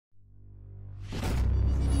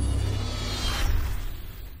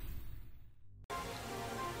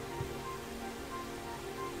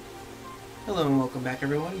Hello and welcome back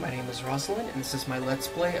everyone, my name is Rosalind and this is my Let's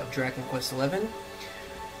Play of Dragon Quest XI. In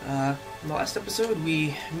the last episode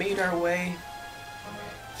we made our way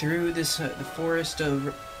through this the Forest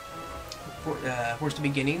of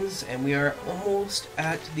Beginnings, and we are almost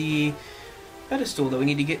at the pedestal that we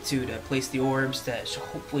need to get to place the orbs that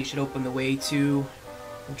hopefully should open the way to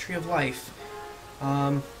the Tree of Life.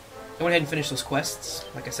 I went ahead and finished those quests,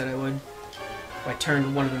 like I said I would. I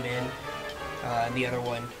turned one of them in, and the other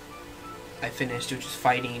one I finished, which is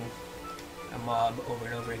fighting a mob over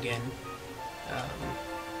and over again.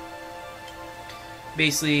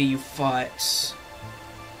 Basically, you fight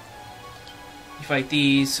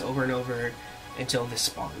these over and over until this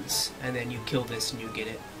spawns, and then you kill this and you get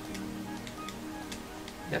it.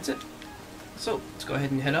 That's it. So, let's go ahead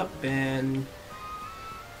and head up and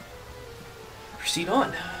proceed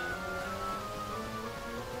on.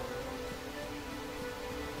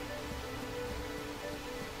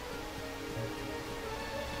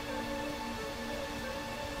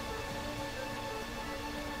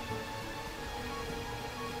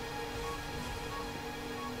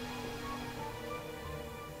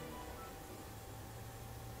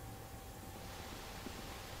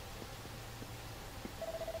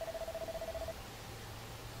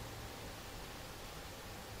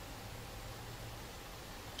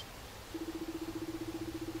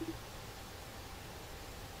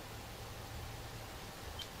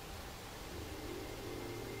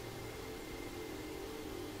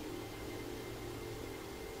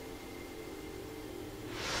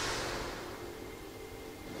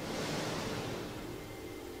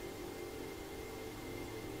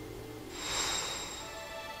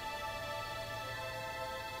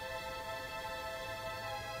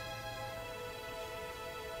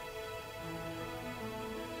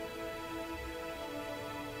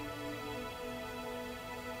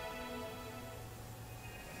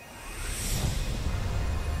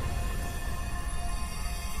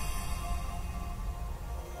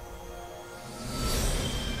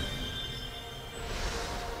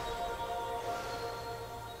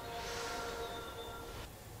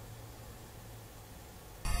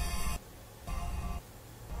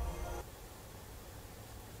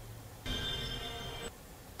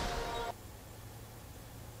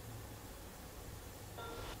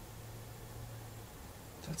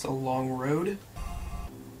 That's a long road.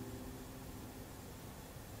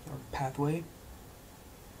 Or pathway.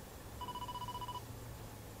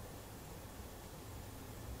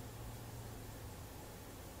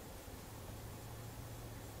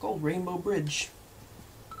 Called Rainbow Bridge.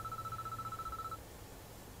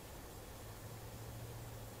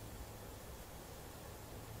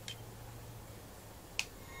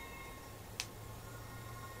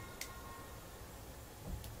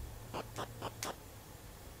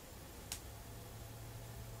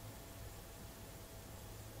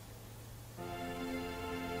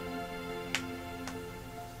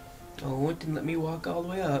 Oh, it didn't let me walk all the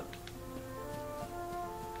way up.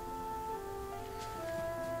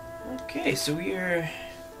 Okay, so we are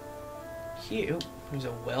here. Oh, there's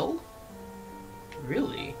a well?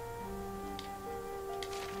 Really?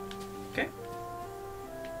 Okay.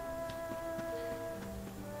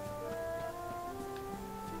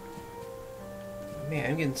 Man,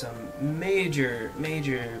 I'm getting some major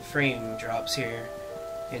frame drops here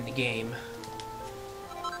in the game,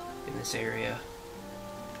 in this area.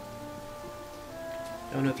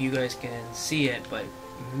 I don't know if you guys can see it, but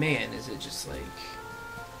man, is it just like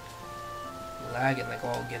lagging like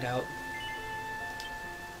all get out.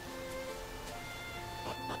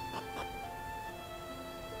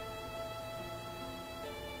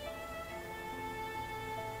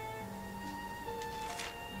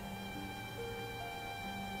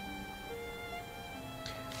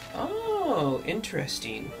 Oh,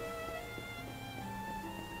 interesting.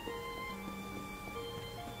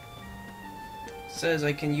 Says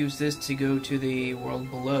I can use this to go to the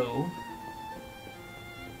world below.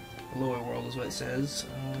 The lower world is what it says.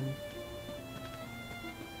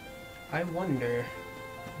 I wonder,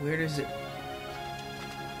 where do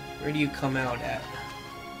you come out at?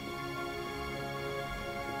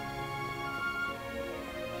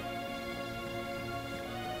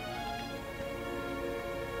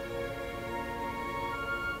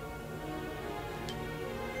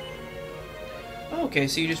 Okay,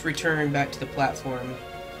 so you just return back to the platform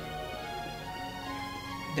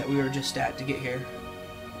that we were just at to get here.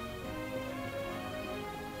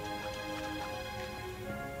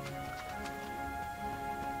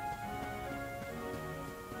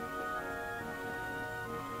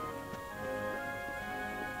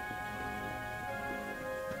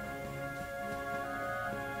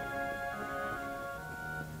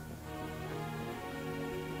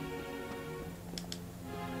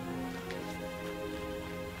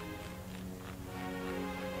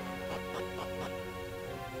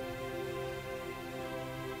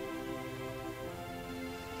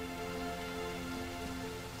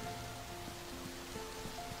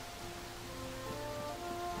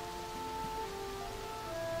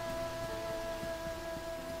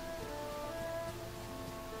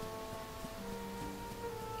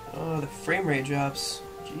 Oh, the frame rate drops.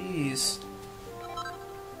 Jeez.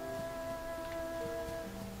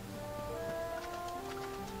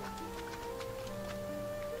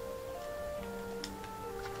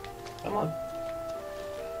 Come on.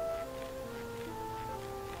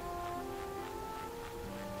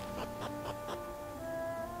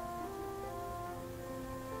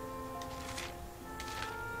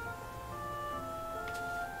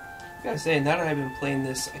 Gotta say, now that I've been playing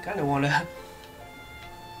this, I kind of want to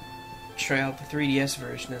try out the 3DS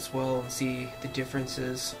version as well and see the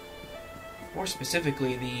differences. More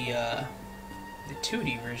specifically, the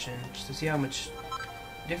 2D version, just to see how much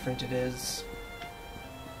different it is.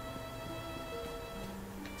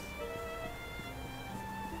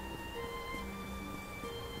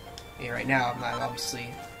 Yeah, right now, I'm not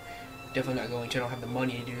obviously definitely not going to. I don't have the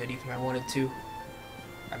money to do that even if I wanted to.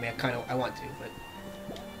 I mean, I want to, but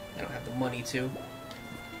I don't have the money to.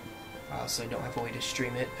 I also don't have a way to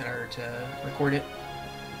stream it or to record it.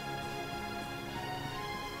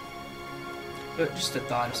 But just a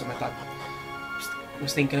thought of something I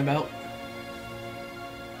was thinking about.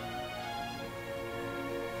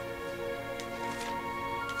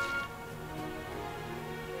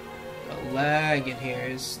 The lag in here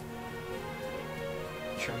is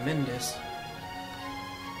tremendous.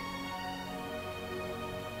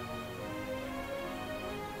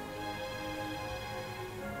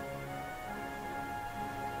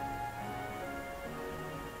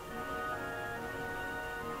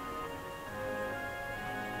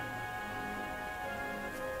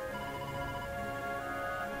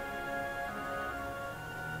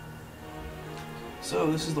 So,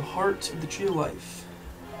 this is the heart of the tree of life.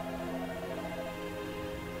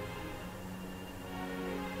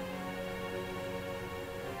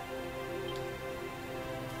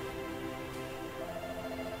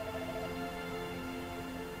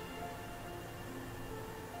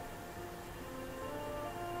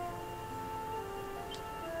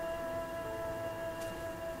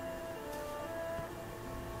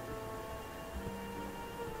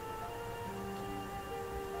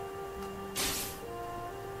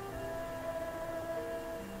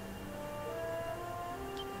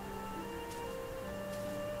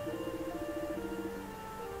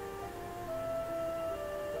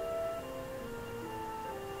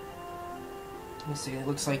 Let's see. It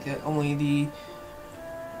looks like that only the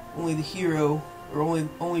hero, or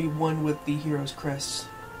only one with the hero's crest,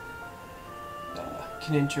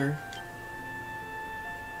 can enter.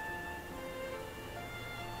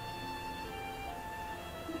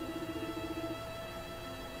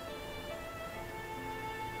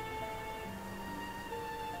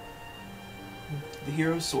 The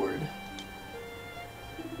hero's sword.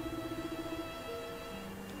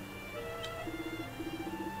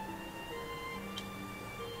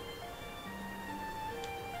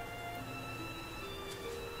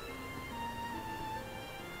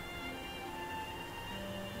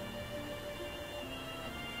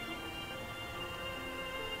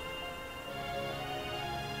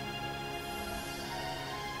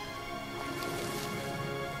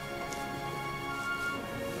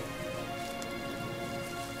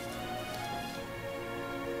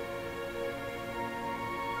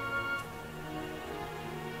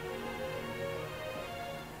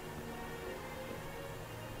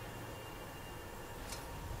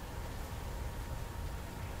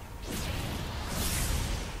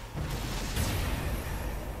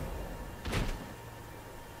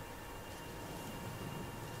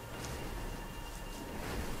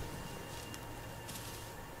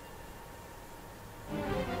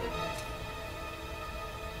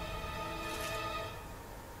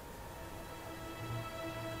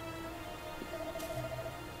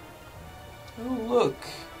 Oh, look.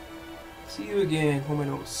 See you again,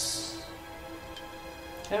 Homenos.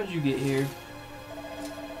 How'd you get here?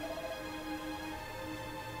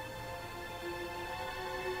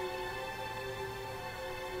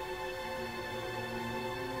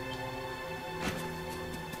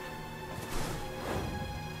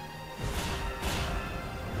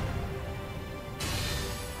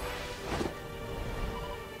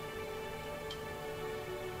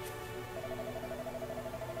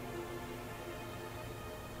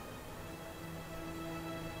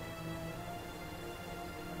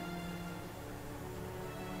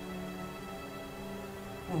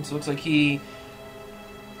 So it looks like he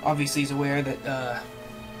obviously is aware that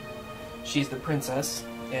she's the princess,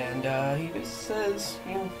 and he just says,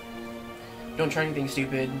 you know, don't try anything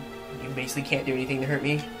stupid. You basically can't do anything to hurt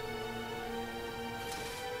me.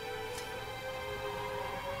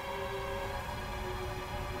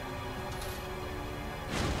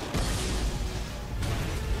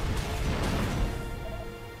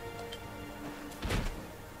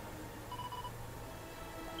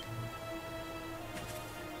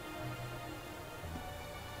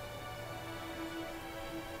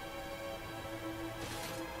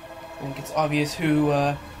 I think it's obvious who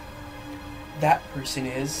that person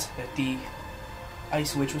is that the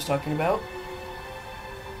Ice Witch was talking about.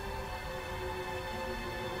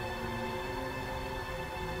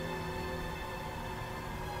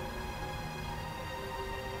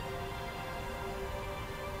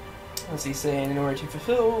 What's he saying? In order to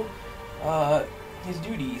fulfill his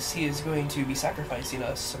duties, he is going to be sacrificing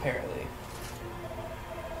us, apparently.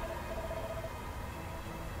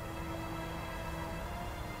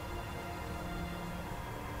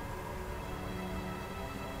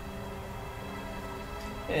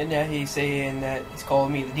 And now he's saying that he's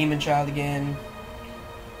calling me the Demon Child again.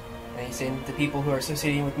 And he's saying that the people who are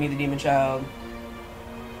associating with me, the Demon Child,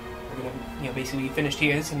 are gonna, you know, basically be finished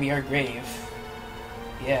here. This is gonna be our grave.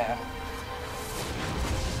 Yeah.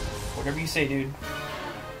 Whatever you say, dude.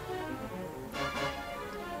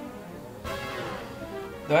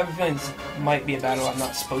 Though I have a feeling this might be a battle I'm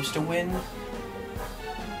not supposed to win.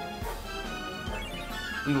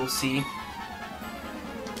 We will see.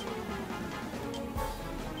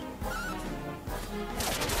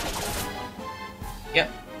 Yep.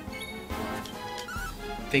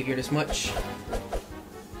 Figured as much.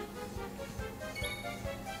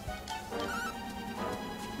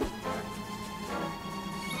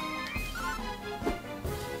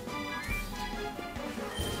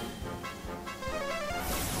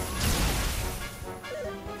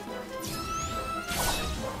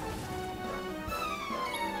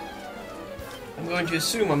 I'm going to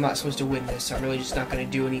assume I'm not supposed to win this. I'm really just not going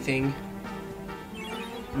to do anything.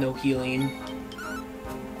 No healing.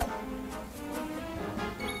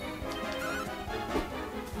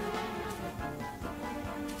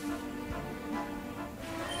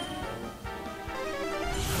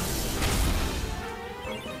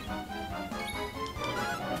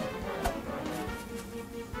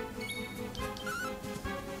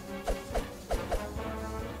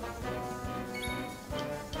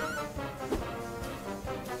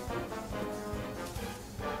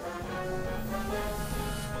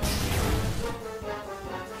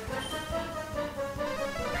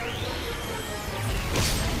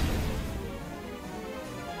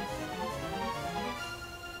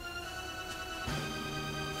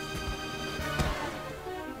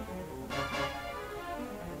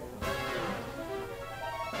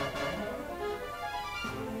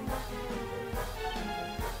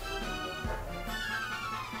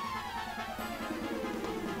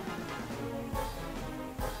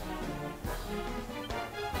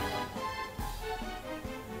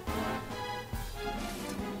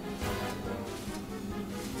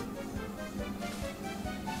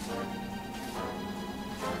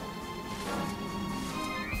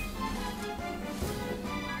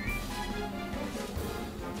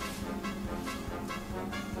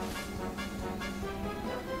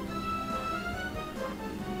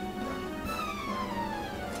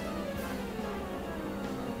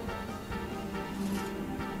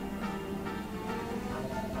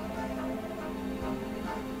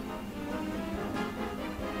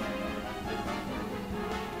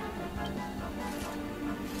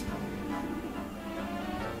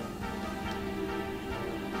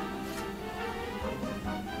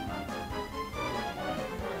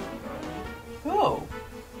 Oh.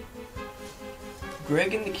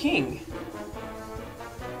 Greg and the King.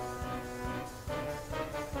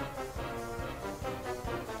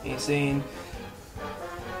 He's saying,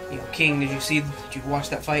 you know, King, did you watch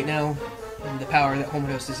that fight now? And the power that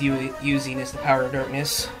Homedos is using is the power of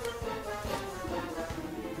darkness.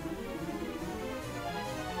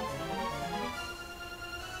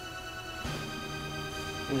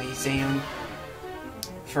 And he's saying,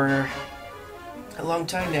 for a long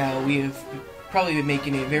time now, we have probably been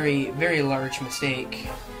making a very, very large mistake.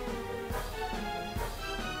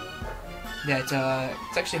 That,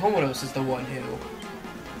 it's actually Homedos is the one who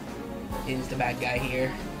is the bad guy here.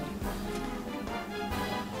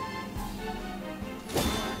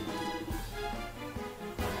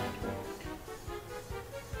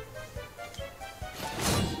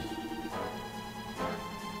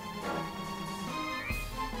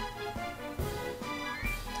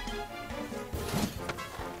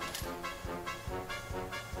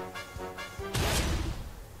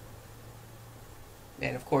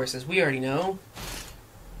 And of course, as we already know,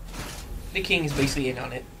 the King is basically in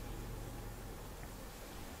on it.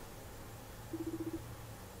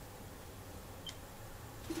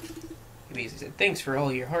 He basically said, "Thanks for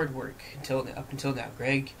all your hard work up until now,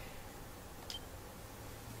 Greg."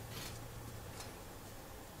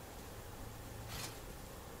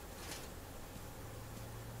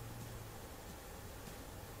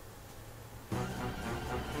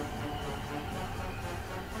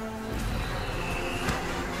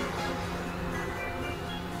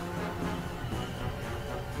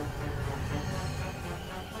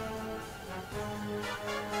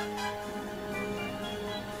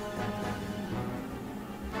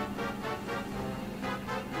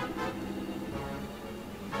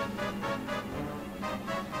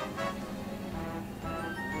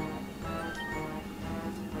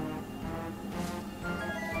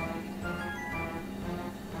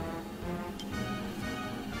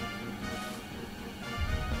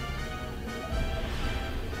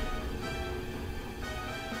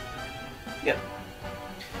 Yep.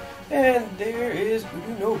 And there is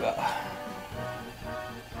Urunoga.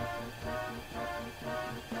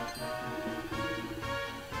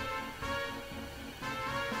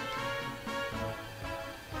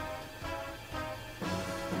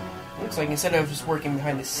 Looks like instead of just working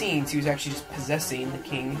behind the scenes, he was actually just possessing the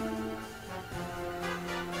king.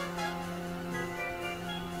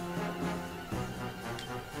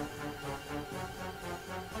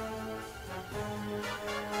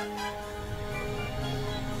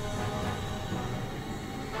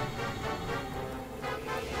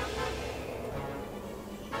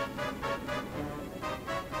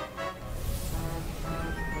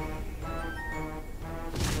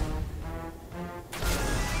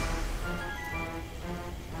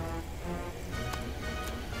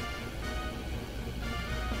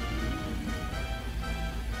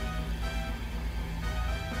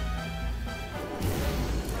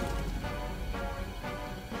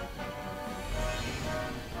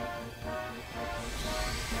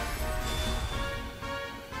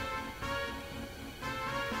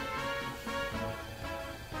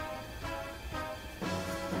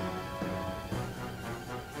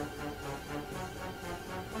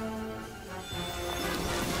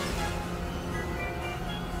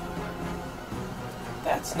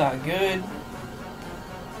 That's not good.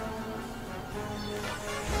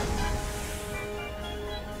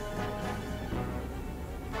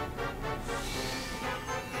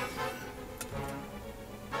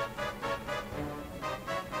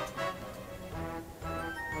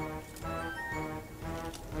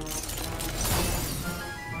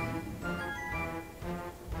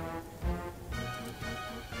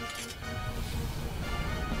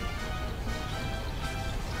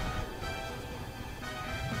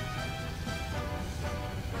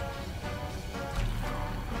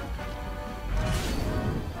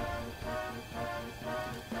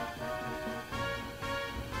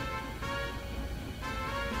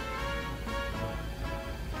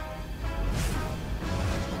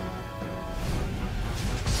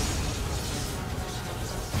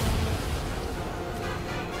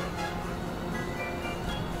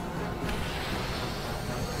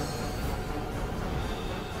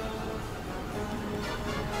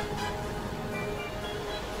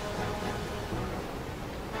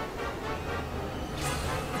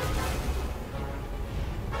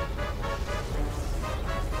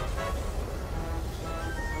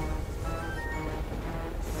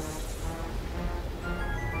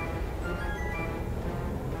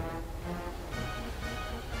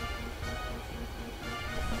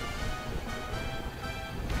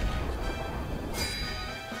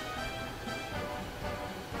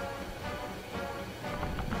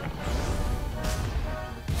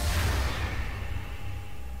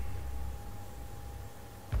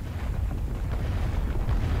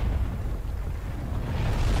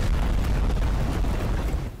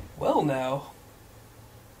 Well now.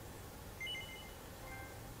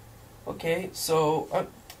 Okay, so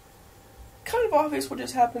kind of obvious what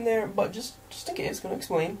just happened there, but just in case, I'm gonna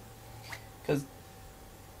explain, because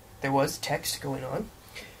there was text going on.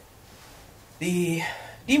 The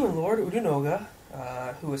demon lord Urunoga,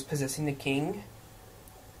 who was possessing the king,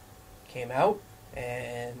 came out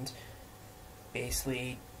and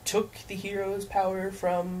basically took the hero's power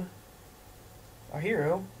from our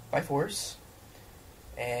hero by force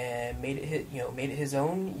and made it his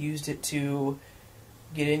own. Used it to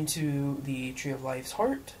get into the Tree of Life's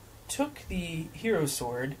heart. Took the hero's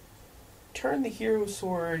sword, turned the hero's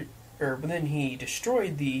sword, but then he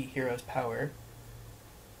destroyed the hero's power.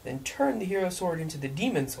 Then turned the hero's sword into the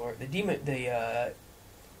demon sword, the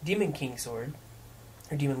demon king sword,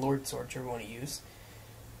 or demon lord sword, whichever you want to use.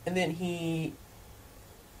 And then he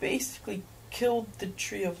basically killed the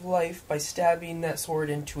Tree of Life by stabbing that sword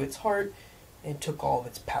into its heart and took all of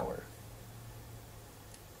its power.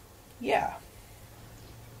 Yeah.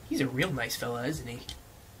 He's a real nice fella, isn't he?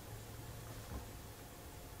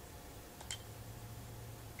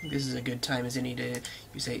 I think this is a good time as any to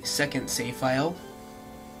use a second save file.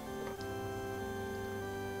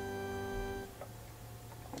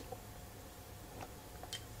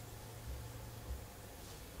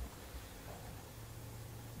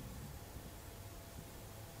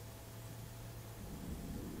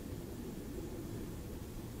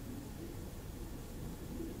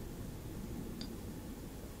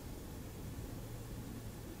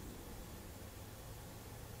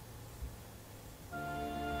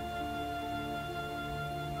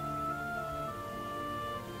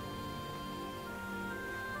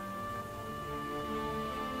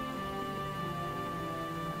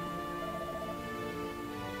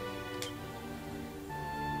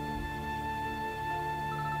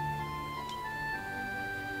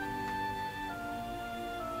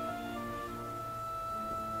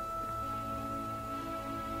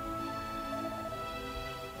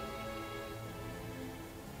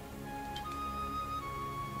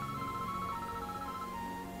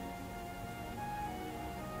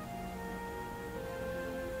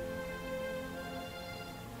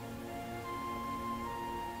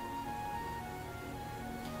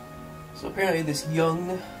 So apparently this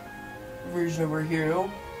young version of our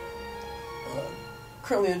hero,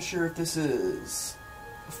 currently unsure if this is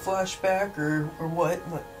a flashback or what,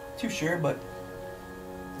 I'm not too sure, but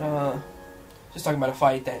just talking about a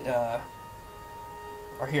fight that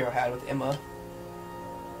our hero had with Emma.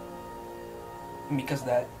 And because of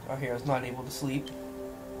that, our hero is not able to sleep.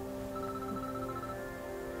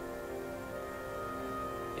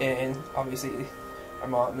 And obviously, our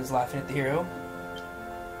mom is laughing at the hero.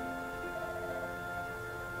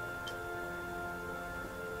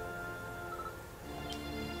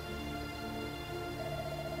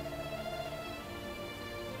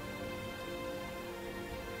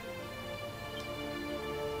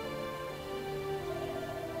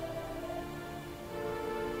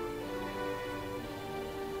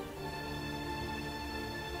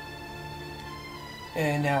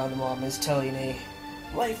 And now the mom is telling a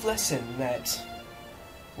life lesson that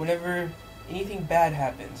whenever anything bad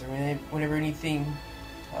happens, or whenever anything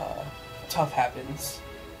tough happens,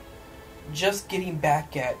 just getting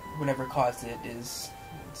back at whatever caused it is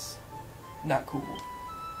not cool.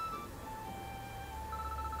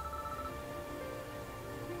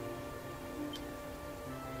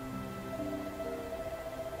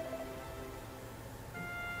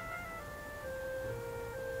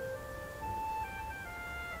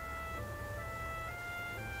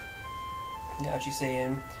 Now she's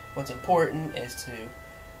saying what's important is to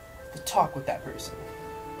talk with that person,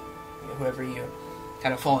 whoever you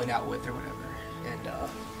kind of falling out with or whatever, and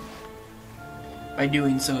by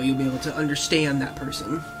doing so you'll be able to understand that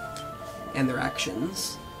person and their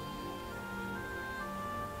actions.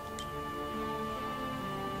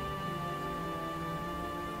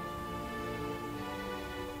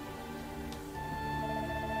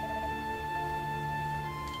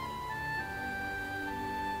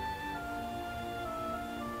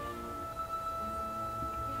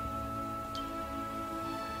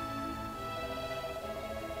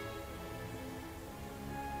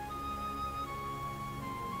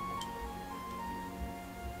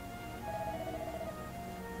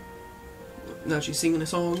 Now she's singing a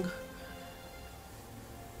song.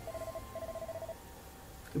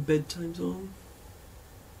 A bedtime song.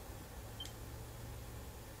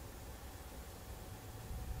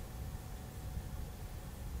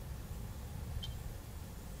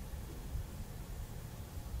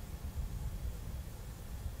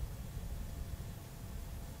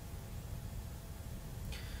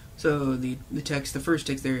 So the text, the first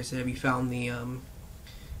text there is, have you found the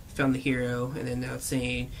hero? And then now it's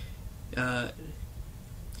saying,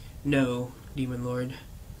 no, Demon Lord.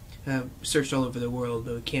 Searched all over the world,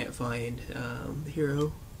 but we can't find the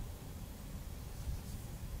hero.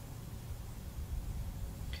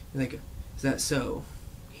 Like, is that so?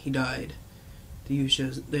 He died. The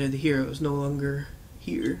hero is no longer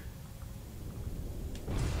here.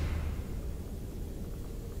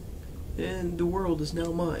 And the world is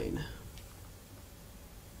now mine.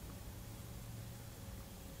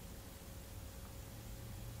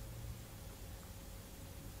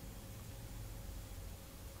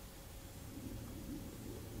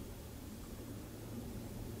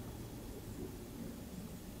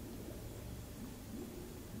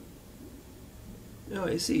 Oh,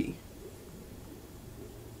 I see.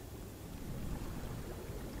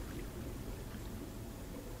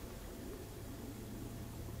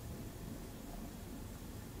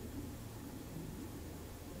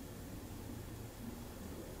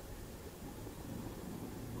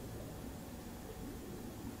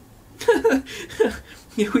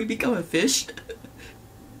 Yeah, we become a fish?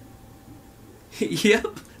 Yep.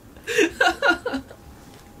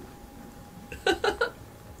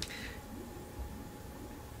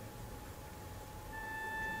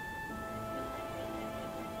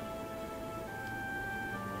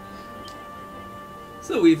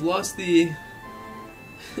 So we've lost the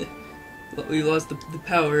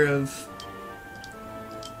power of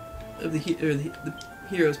the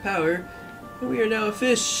hero's power, and we are now a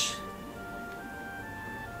fish.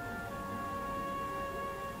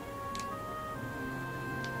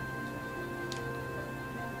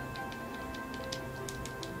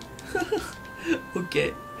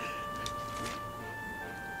 Okay.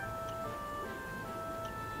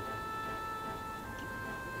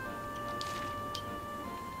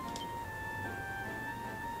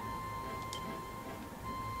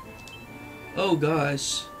 Oh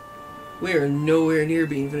gosh, we are nowhere near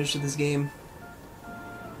being finished with this game.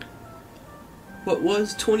 What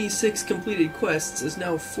was 26 completed quests is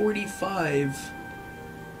now 45.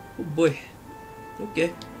 Oh boy.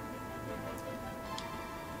 Okay.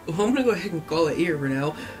 Well, I'm gonna go ahead and call it here for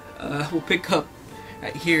now. We'll pick up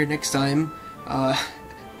right here next time.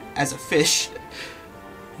 as a fish.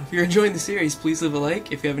 If you're enjoying the series, please leave a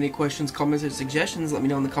like. If you have any questions, comments, or suggestions, let me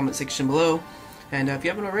know in the comment section below. And if you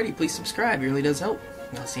haven't already, please subscribe. It really does help.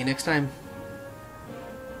 And I'll see you next time.